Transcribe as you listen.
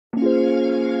Hello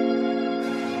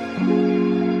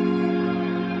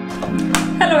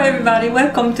everybody,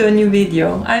 welcome to a new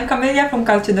video. I'm Camelia from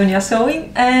Calcedonia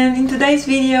Sewing, and in today's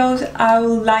videos I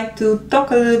would like to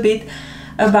talk a little bit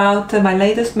about my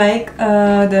latest make,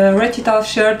 the Recital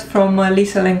shirt from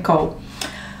Liesl+co.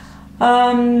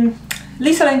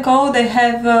 Liesl+co, they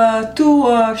have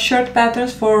two shirt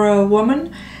patterns for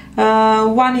women.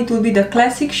 One it will be the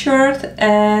classic shirt,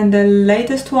 and the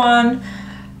latest one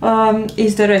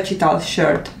is the Recital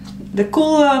shirt. The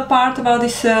cool part about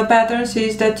these patterns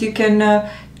is that you can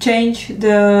change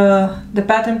the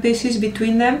pattern pieces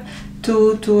between them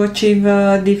to achieve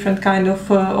different kind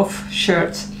of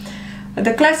shirts.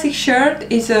 The classic shirt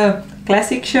is a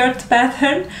classic shirt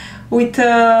pattern with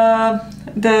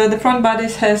the front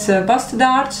bodice has bust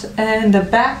darts, and the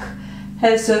back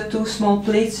has two small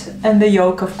pleats and the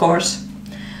yoke, of course.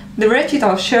 The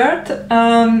Recital shirt,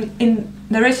 in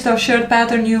the Recital shirt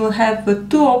pattern you will have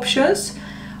two options.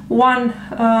 One,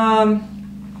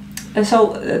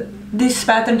 this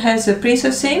pattern has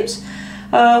princess seams.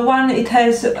 One, it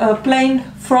has a plain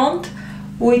front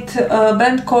with a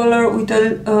band collar with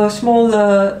a small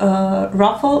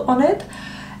ruffle on it,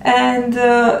 and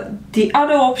the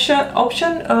other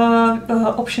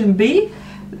option B,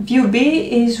 view B,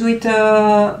 is with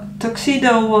a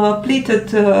tuxedo pleated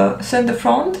center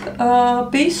front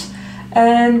piece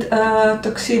and a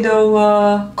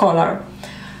tuxedo collar.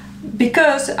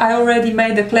 Because I already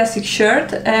made a classic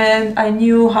shirt and I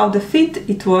knew how the fit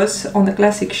it was on the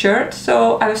classic shirt,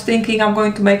 so I was thinking I'm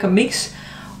going to make a mix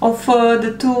of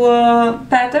the two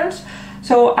patterns.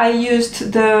 So I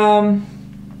used the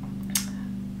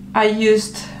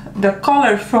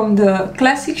collar from the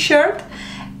classic shirt,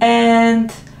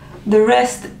 and the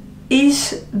rest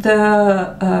is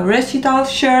the Recital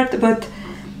shirt. But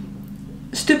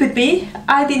stupid me,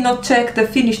 I did not check the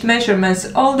finished measurements,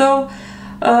 although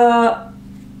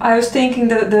I was thinking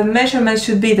that the measurements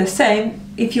should be the same.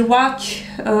 If you watch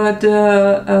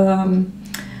the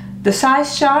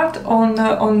size chart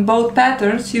on both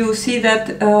patterns, you see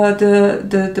that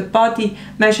the body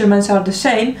measurements are the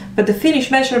same, but the finished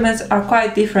measurements are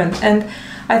quite different. And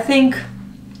I think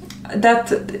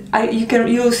that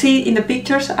you'll see in the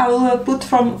pictures I will put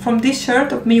from this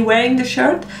shirt of me wearing the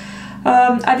shirt.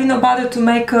 I did not bother to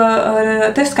make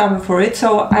a test cover for it,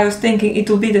 so I was thinking it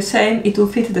will be the same, it will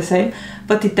fit the same,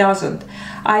 but it doesn't.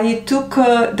 I took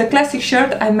the classic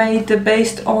shirt I made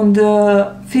based on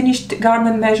the finished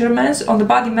garment measurements. On the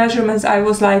body measurements I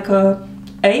was like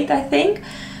 8, I think,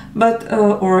 but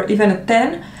or even a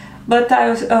 10, but I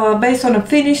was based on the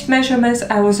finished measurements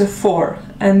I was a 4,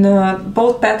 and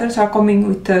both patterns are coming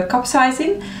with cup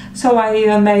sizing. So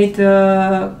I made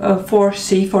a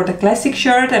 4C for the classic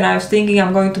shirt, and I was thinking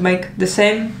I'm going to make the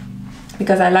same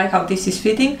because I like how this is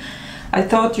fitting. I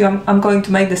thought I'm going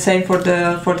to make the same for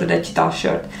the Recital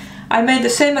shirt. I made the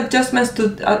same adjustments to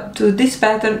this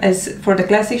pattern as for the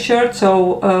classic shirt,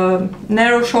 so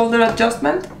narrow shoulder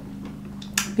adjustment,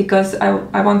 because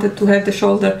I wanted to have the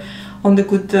shoulder on the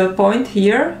good point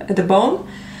here at the bone,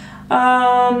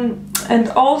 and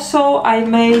also I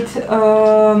made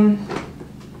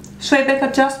sway back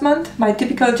adjustment, my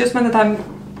typical adjustment that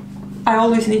I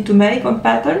always need to make on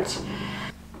patterns.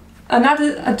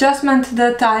 Another adjustment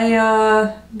that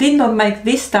I did not make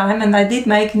this time, and I did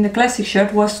make in the classic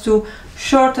shirt, was to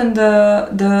shorten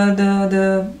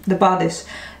the bodice.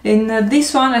 In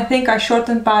this one I think I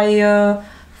shortened by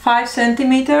 5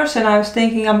 centimeters, and I was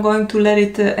thinking I'm going to let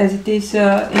it as it is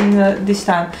in this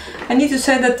time. I need to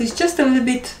say that it's just a little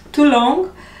bit too long,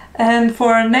 and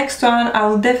for next one I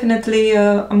will definitely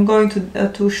I'm going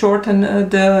to shorten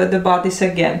the bodice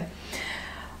again.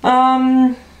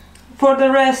 For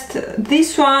the rest,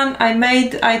 this one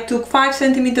I took 5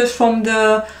 centimeters from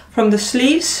the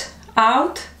sleeves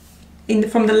out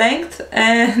from the length,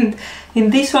 and in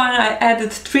this one I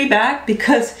added 3 back,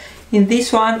 because in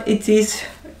this one it is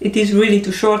really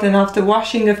too short, and after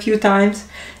washing a few times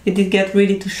it did get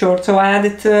really too short. So I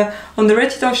added on the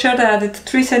Recital shirt I added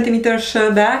 3 centimeters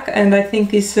back, and I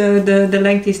think the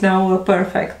length is now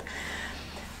perfect.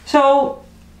 So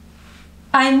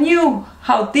I knew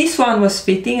how this one was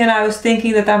fitting, and I was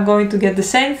thinking that I'm going to get the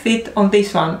same fit on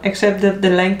this one, except that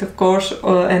the length, of course,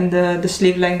 and the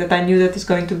sleeve length, that I knew that is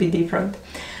going to be different.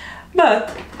 But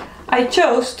I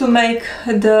chose to make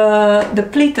the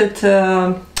pleated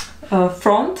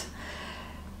front,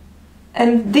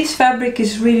 and this fabric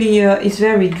is really is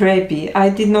very drapey. I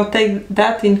did not take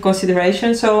that in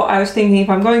consideration, so I was thinking if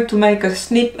I'm going to make a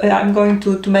snip, I'm going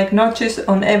to make notches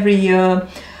on every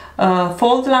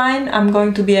fold line, I'm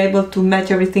going to be able to match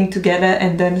everything together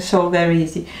and then sew very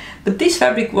easy. But this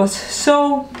fabric was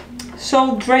so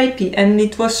so drapey and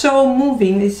it was so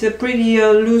moving. It's a pretty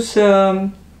loose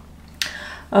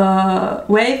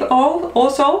wave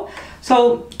also,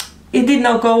 so it did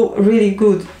not go really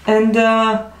good. And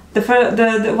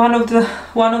one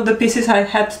of the pieces I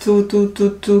had to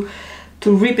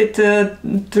rip it,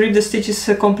 to rip the stitches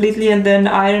completely and then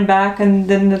iron back and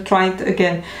then try it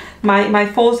again. My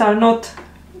folds are not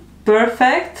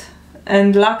perfect,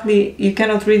 and luckily you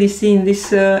cannot really see in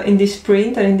this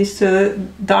print and in these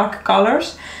dark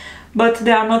colors, but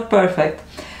they are not perfect.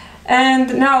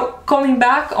 And now coming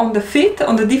back on the fit,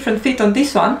 on the different fit on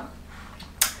this one,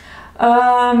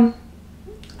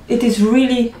 it is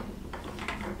really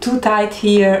too tight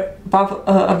here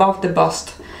above the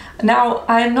bust. Now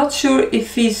I'm not sure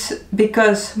if it's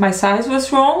because my size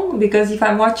was wrong, because if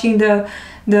I'm watching the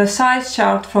size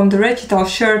chart from the Recital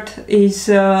shirt is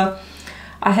I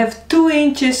have 2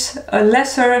 inches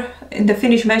lesser in the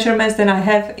finished measurements than I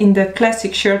have in the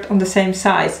classic shirt on the same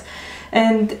size.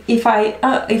 And if I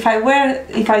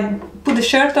put the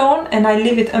shirt on and I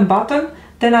leave it unbuttoned,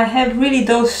 then I have really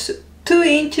those 2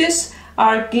 inches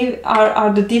are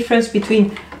the difference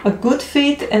between a good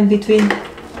fit and between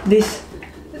this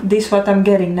what I'm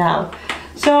getting now.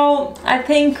 So I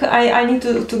think I need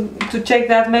to check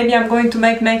that. Maybe I'm going to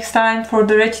make next time for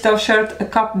the Recital shirt a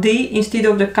cup D instead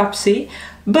of the cup C.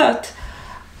 But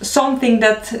something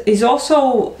that is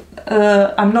also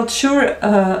I'm not sure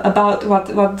about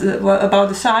about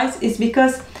the size is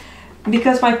because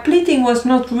my pleating was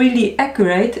not really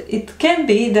accurate. It can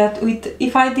be that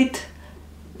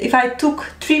if I took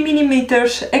 3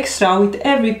 millimeters extra with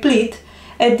every pleat,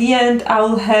 at the end I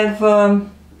will have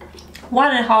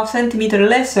 1.5 centimeter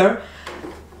lesser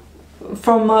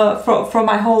from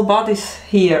my whole bodice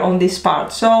here on this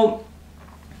part. So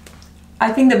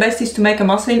I think the best is to make a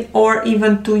muslin, or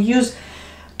even to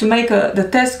make the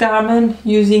test garment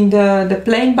using the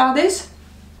plain bodice,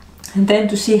 and then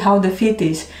to see how the fit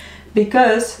is,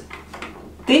 because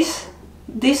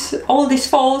all these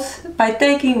folds, by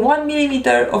taking 1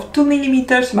 millimeter or 2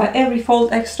 millimeters by every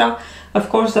fold extra, of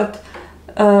course that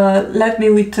left me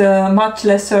with much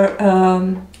lesser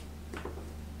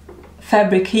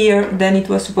fabric here than it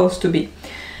was supposed to be.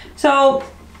 So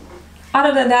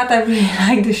other than that, I really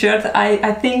like the shirt.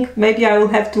 I think maybe I will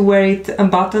have to wear it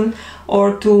unbuttoned,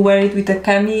 or to wear it with a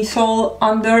camisole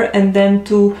under, and then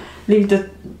to leave the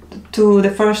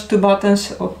first 2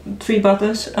 buttons or 3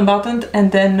 buttons unbuttoned,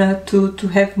 and then to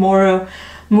have more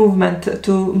movement,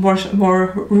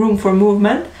 more room for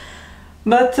movement.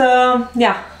 But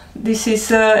yeah, this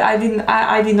is I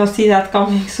did not see that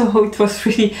coming, so it was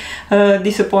really a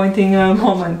disappointing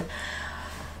moment.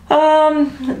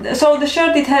 So the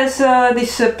shirt, it has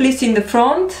this pleats in the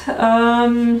front.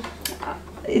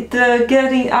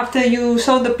 After you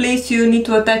sew the pleats, you need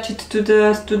to attach it to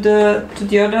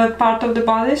the other part of the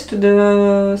bodice, to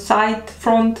the side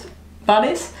front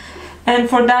bodice. And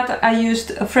for that I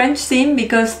used a French seam,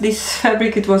 because this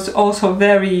fabric, it was also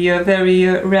very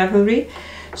ravelry.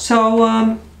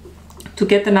 So to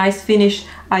get a nice finish,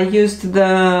 I used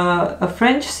a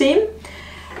French seam.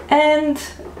 And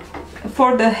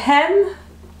for the hem,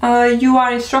 you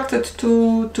are instructed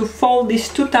to fold this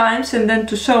 2 times and then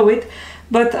to sew it.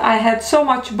 But I had so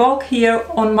much bulk here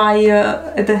on my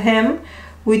at the hem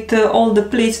with all the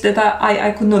pleats that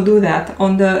I could not do that.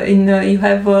 You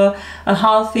have a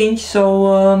 ½ inch,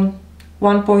 so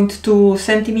 1.2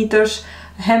 centimeters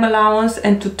hem allowance,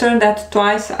 and to turn that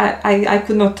twice, I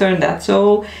could not turn that.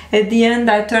 So at the end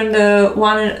I turned the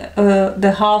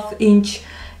 ½ inch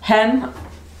hem,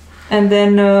 and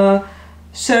then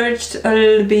serged a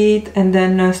little bit, and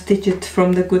then stitch it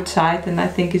from the good side, and I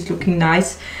think it's looking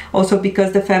nice. Also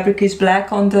because the fabric is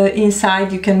black on the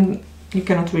inside, you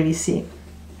cannot really see.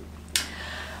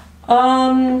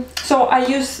 So I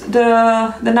use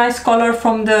the nice color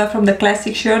from the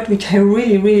classic shirt, which I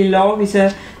really love. It's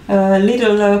a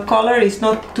little color. It's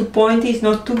not too pointy, it's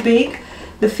not too big.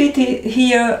 The fit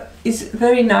here is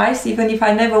very nice, even if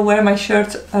I never wear my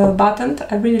shirts buttoned.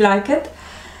 I really like it.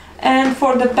 And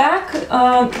for the back,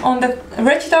 on the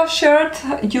Recital shirt,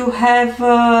 you have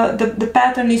the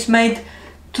pattern is made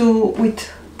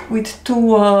with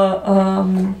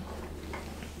 2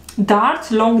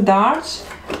 darts, long darts,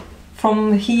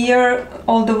 from here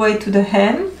all the way to the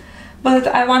hem. But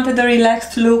I wanted a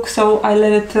relaxed look, so I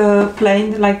let it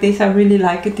plain like this. I really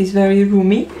like it. It's very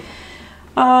roomy.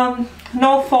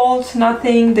 No folds,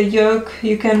 nothing. The yoke,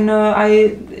 you can.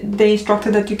 They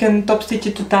instructed that you can top stitch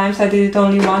it 2 times. I did it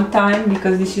only 1 time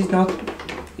because this is not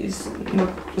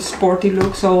a sporty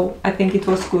look, so I think it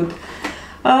was good.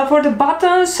 For the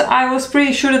buttons, I was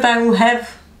pretty sure that I will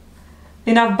have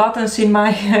enough buttons in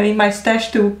my in my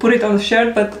stash to put it on the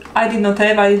shirt, but I did not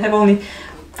have. I have only,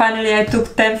 finally I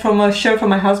took 10 from a shirt for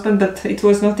my husband, but it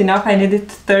was not enough. I needed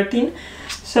 13,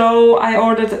 so I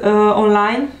ordered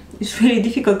online. It's really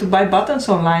difficult to buy buttons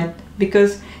online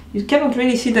because you cannot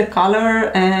really see the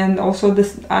color, and also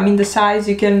the size.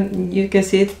 You can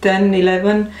see it 10,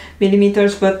 11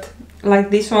 millimeters, but like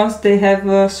these ones, they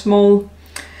have small.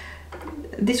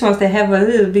 These ones, they have a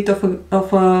little bit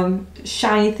of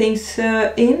shiny things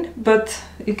in, but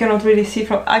you cannot really see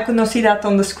from. I could not see that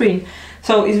on the screen,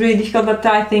 so it's really difficult. But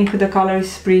I think the color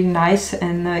is pretty nice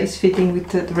and it's fitting with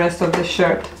the rest of the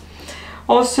shirt.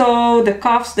 Also, the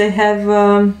cuffs, they have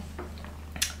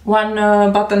one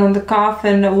button on the cuff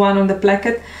and one on the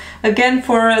placket. Again,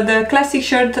 for the classic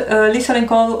shirt,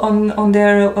 Liesl+co on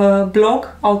their blog,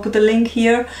 I'll put a link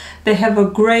here. They have a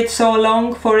great sew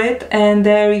along for it, and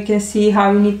there you can see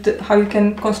how you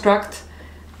can construct,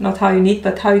 not how you need,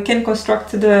 but how you can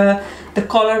construct the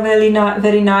collar very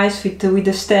nice with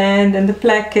the stand and the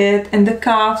placket and the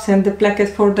cuffs and the placket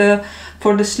for the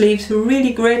sleeves.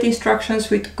 Really great instructions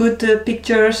with good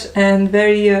pictures and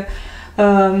very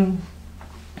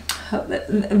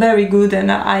good, and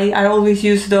I always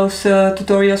use those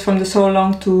tutorials from the sew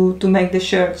along to make the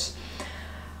shirts.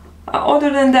 Other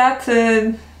than that,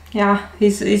 yeah,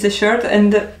 is a shirt.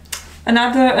 And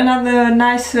another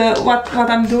nice what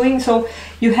I'm doing. So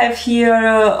you have here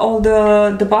all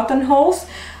the buttonholes.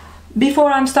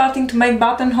 Before I'm starting to make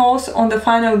buttonholes on the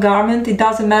final garment, it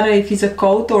doesn't matter if it's a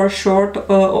coat or a short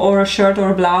or a shirt or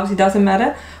a blouse, it doesn't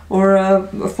matter, or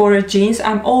for a jeans,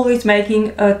 I'm always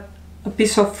making a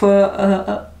piece of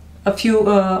a few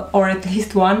or at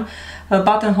least one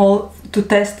buttonhole to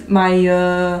test my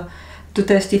to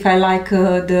test if I like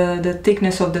the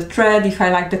thickness of the thread, if I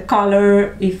like the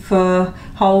color, if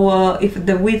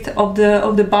the width of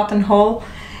the buttonhole.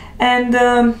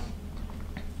 And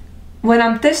when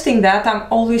I'm testing that, I'm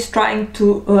always trying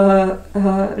to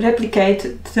replicate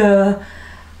the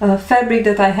fabric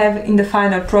that I have in the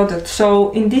final product.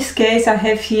 So in this case, I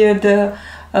have here the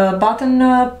button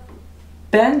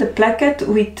band, the placket,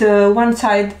 with one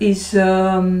side is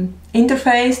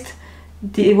interfaced,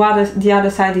 the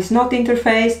other side is not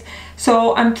interfaced.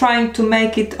 So I'm trying to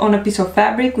make it on a piece of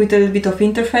fabric with a little bit of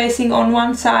interfacing on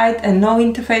one side and no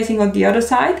interfacing on the other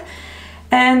side.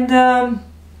 And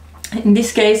in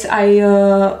this case,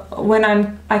 when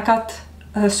I cut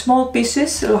small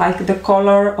pieces like the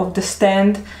collar of the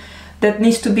stand that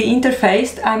needs to be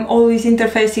interfaced, I'm always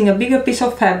interfacing a bigger piece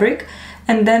of fabric,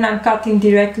 and then I'm cutting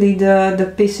directly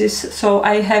the pieces, so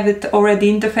I have it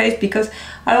already interfaced, because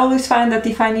I always find that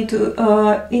if I need to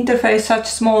interface such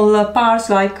small parts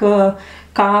like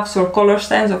cuffs or collar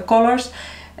stands or collars,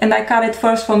 and I cut it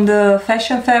first from the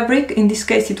fashion fabric. In this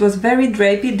case it was very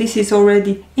drapey. This is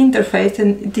already interfaced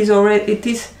and it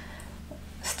is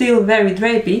still very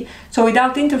drapey. So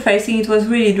without interfacing it was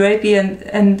really drapey,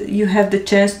 and you have the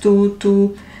chance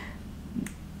to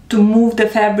move the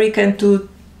fabric and to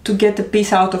get the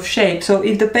piece out of shape. So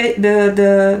if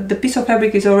the piece of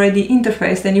fabric is already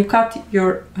interfaced and you cut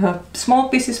your small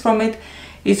pieces from it,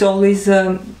 it's always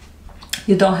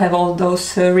you don't have all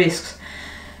those risks.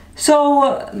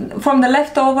 So from the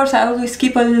leftovers I always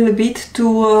keep a little bit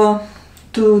to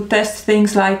test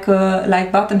things like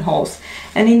buttonholes.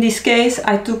 And in this case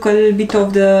I took a little bit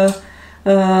of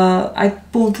I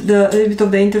pulled a little bit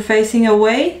of the interfacing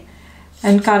away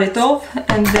and cut it off,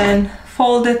 and then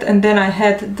folded, and then I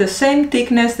had the same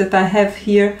thickness that I have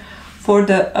here for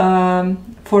the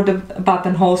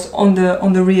buttonholes on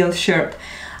the real shirt.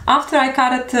 After I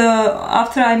cut it,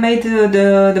 after I made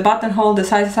the buttonhole the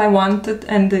sizes I wanted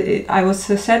and I was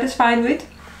satisfied with,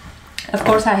 of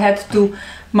course I had to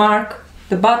mark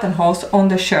the buttonholes on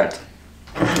the shirt.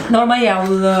 Normally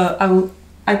I will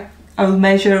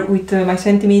measure with my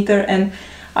centimeter, and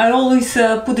I always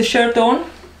put the shirt on,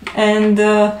 and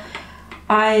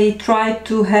I try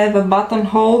to have a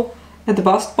buttonhole at the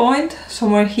bust point,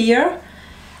 somewhere here,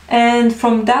 and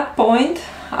from that point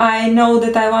I know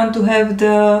that I want to have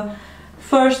the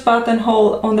first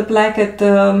buttonhole on the placket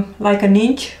like an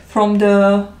inch from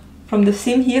the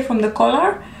seam here, from the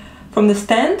collar, from the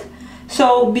stand.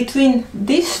 So between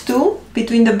these two,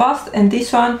 between the bust and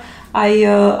this one,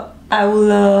 I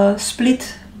will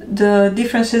split the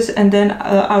differences, and then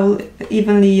I will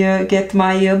evenly get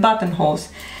my buttonholes.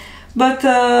 But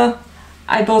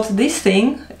I bought this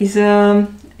thing. It's a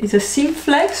seam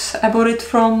flex. I bought it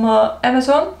from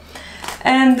Amazon,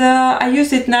 and I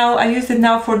use it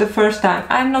now for the first time.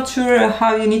 I'm not sure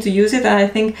how you need to use it, and I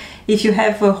think if you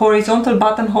have horizontal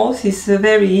buttonholes it's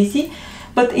very easy.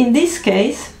 But in this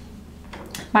case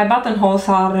my buttonholes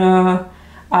are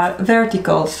are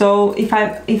vertical. So if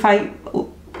I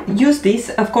use this,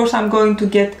 of course I'm going to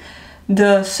get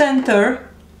the center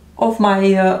of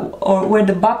my or where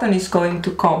the button is going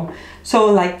to come.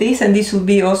 So like this, and this will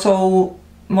be also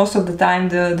most of the time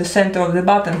the center of the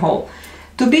buttonhole.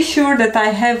 To be sure that I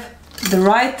have the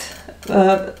right,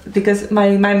 because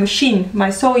my machine,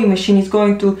 my sewing machine, is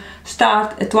going to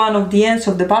start at one of the ends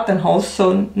of the buttonholes,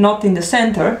 so not in the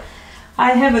center.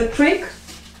 I have a trick.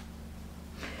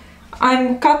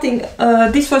 I'm cutting,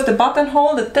 this was the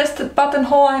buttonhole, the tested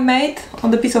buttonhole I made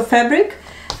on the piece of fabric.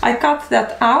 I cut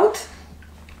that out,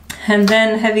 and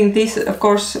then having this, of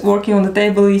course, working on the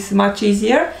table is much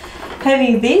easier.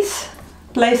 Having this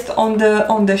placed on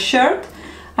the shirt,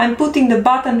 I'm putting the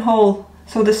buttonhole,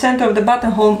 so the center of the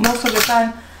buttonhole, most of the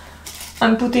time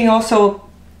I'm putting also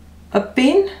a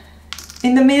pin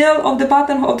in the middle of the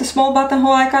button, of the small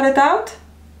buttonhole I cut it out,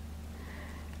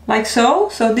 like so.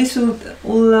 So this will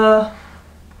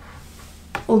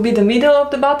be the middle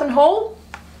of the buttonhole.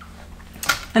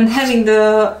 And having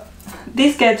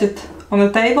this gadget on the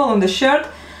table, on the shirt,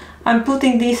 I'm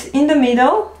putting this in the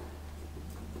middle.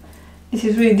 This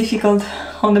is really difficult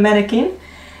on the mannequin.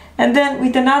 And then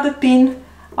with another pin,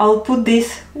 I'll put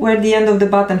this where the end of the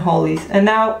buttonhole is. And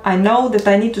now I know that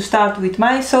I need to start with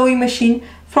my sewing machine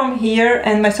from here,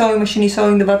 and my sewing machine is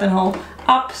sewing the buttonhole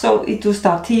up, so it will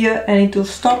start here and it will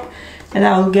stop, and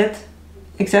I will get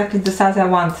exactly the size I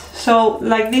want. So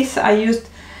like this, I used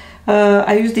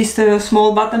this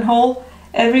small buttonhole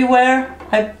everywhere.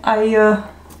 I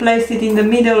placed it in the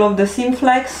middle of the seam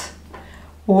flex,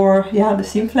 or yeah, the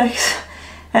seam flex,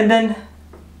 and then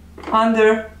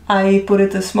under I put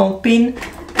it a small pin,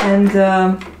 and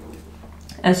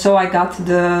so I got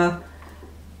the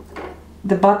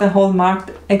buttonhole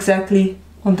marked exactly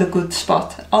on the good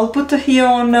spot. I'll put here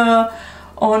on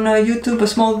YouTube a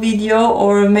small video,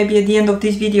 or maybe at the end of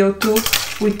this video too,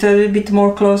 with a little bit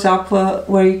more close up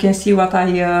where you can see what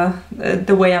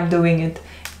the way I'm doing it,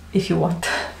 if you want.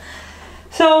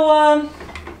 So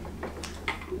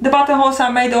the buttonholes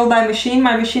are made all by machine.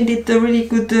 My machine did really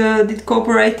good, did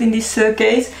cooperate in this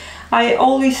case. I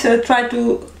always try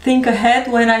to think ahead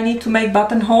when I need to make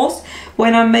buttonholes.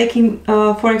 When I'm making,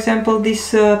 for example, these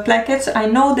plackets, I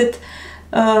know that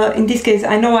in this case,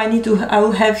 I know I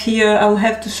will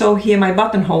have to sew here my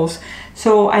buttonholes.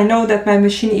 So I know that my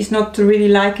machine is not really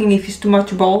liking if it's too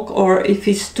much bulk, or if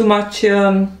it's too much,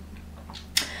 the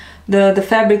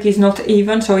fabric is not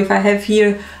even. So if I have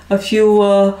here a few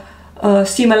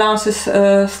seam allowances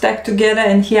stacked together,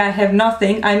 and here I have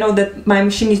nothing, I know that my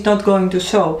machine is not going to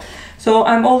sew. So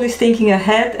I'm always thinking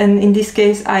ahead, and in this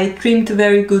case I trimmed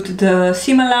very good the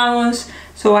seam allowance,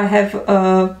 so I have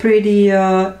a pretty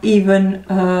even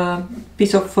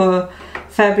piece of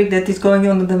fabric that is going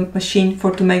on the machine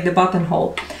to make the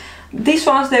buttonhole. These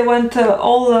ones, they went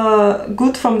all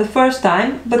good from the first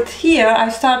time, but here I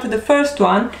started the first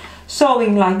one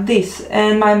sewing like this,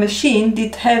 and my machine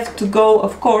did have to go,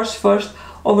 of course, first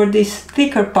over this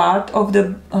thicker part of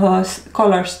the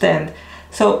collar stand,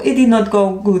 so it did not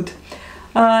go good.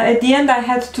 At the end I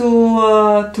had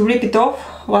to rip it off,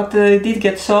 what did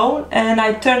get sewn, and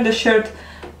I turned the shirt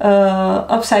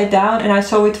upside down, and I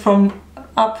sew it from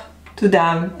up to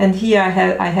down, and here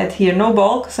I had here no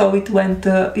bulk, so it went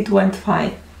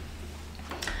fine.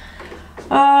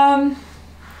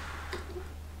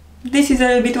 This is a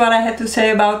little bit what I had to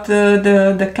say about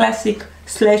the classic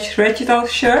 / Recital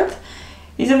shirt.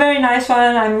 It's a very nice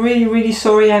one. I'm really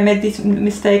sorry I made this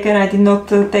mistake and I did not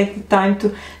take the time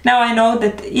to. Now I know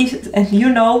that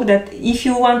if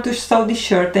you want to sew this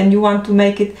shirt and you want to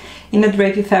make it in a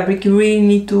drapey fabric, you really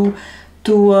need to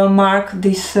mark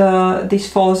these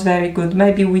folds very good.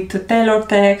 Maybe with tailor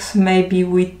tags, maybe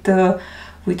with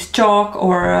chalk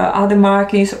or other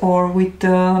markings, or with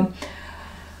the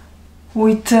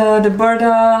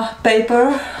Burda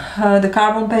paper, the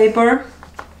carbon paper.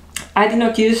 I did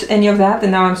not use any of that,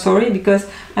 and now I'm sorry, because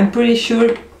I'm pretty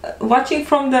sure watching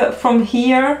from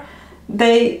here,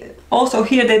 they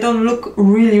don't look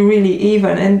really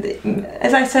even. And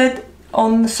as I said,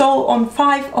 on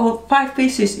five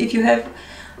pieces, if you have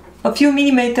a few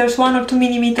millimeters, 1 or 2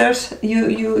 millimeters,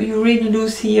 you really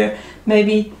lose here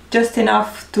maybe just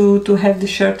enough to have the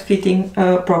shirt fitting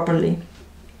properly.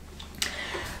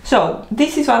 So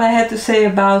this is what I had to say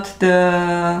about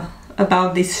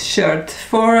this shirt.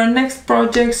 For next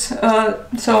projects,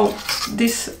 so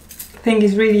this thing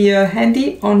is really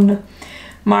handy on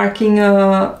marking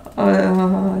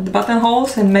the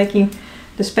buttonholes and making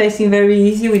the spacing very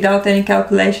easy without any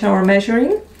calculation or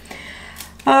measuring.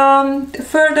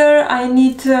 Further, I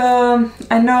need,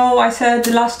 I know I said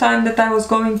the last time that I was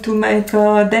going to make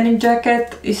a denim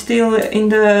jacket. Is still in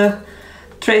the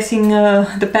tracing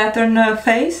the pattern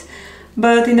phase.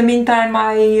 But in the meantime,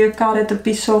 I cutted a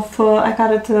piece of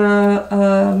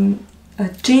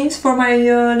jeans for my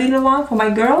little one, for my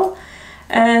girl,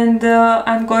 and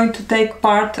I'm going to take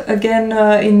part again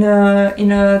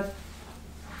in a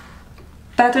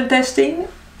pattern testing.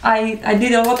 I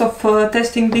did a lot of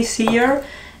testing this year,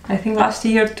 I think last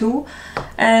year too,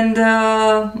 and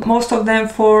most of them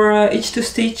for itch to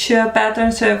stitch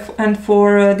patterns and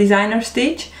for designer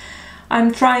stitch.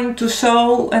 I'm trying to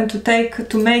sew and to take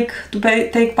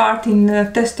part in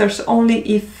testers only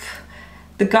if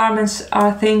the garments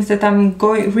are things that I'm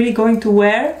really going to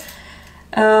wear.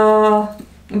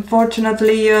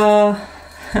 Unfortunately, not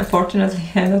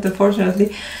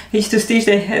unfortunately, itch to stitch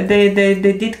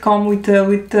they did come with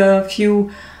a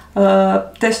few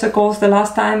tester calls the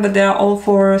last time, but they are all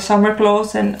for summer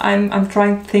clothes, and I'm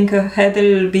trying to think ahead a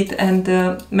little bit and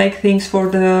make things for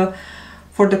the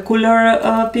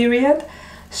cooler period.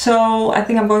 So I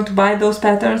think I'm going to buy those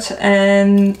patterns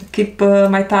and keep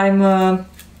my time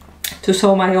to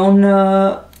sew my own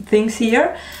things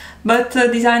here. But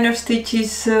designer stitch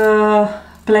is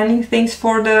planning things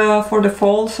for the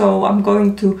fall, so I'm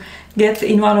going to get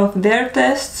in one of their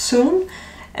tests soon.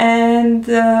 And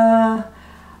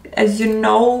as you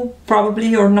know,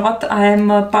 probably or not, I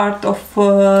am a part of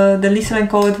the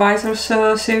Liesl+co Advisors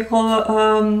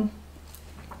Circle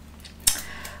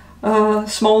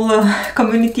small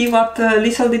community what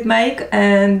Liesl did make,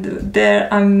 and there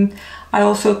I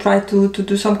also try to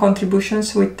do some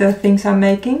contributions with the things I'm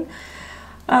making.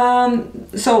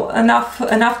 So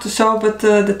enough to sew, but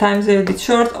the time's a bit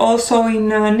short. Also in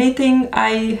knitting,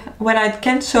 when I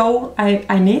can't sew,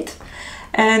 I knit.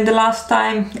 And the last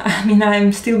time, I mean,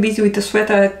 I'm still busy with the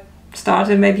sweater I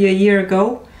started maybe a year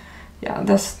ago. Yeah,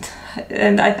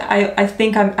 and I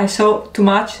think I sew too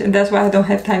much, and that's why I don't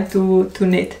have time to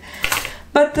knit.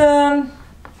 But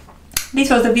this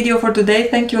was the video for today.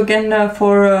 Thank you again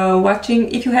for watching.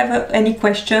 If you have any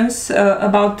questions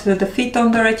about the fit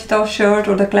on the Recital shirt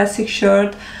or the classic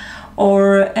shirt,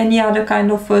 or any other kind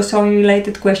of sewing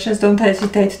related questions, don't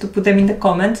hesitate to put them in the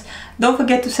comments. Don't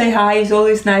forget to say hi. It's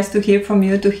always nice to hear from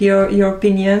you, to hear your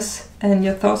opinions and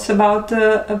your thoughts about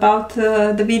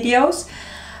the videos.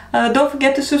 Don't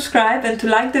forget to subscribe and to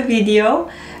like the video,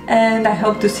 and I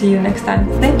hope to see you next time.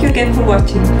 Thank you again for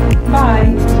watching.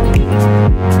 Bye!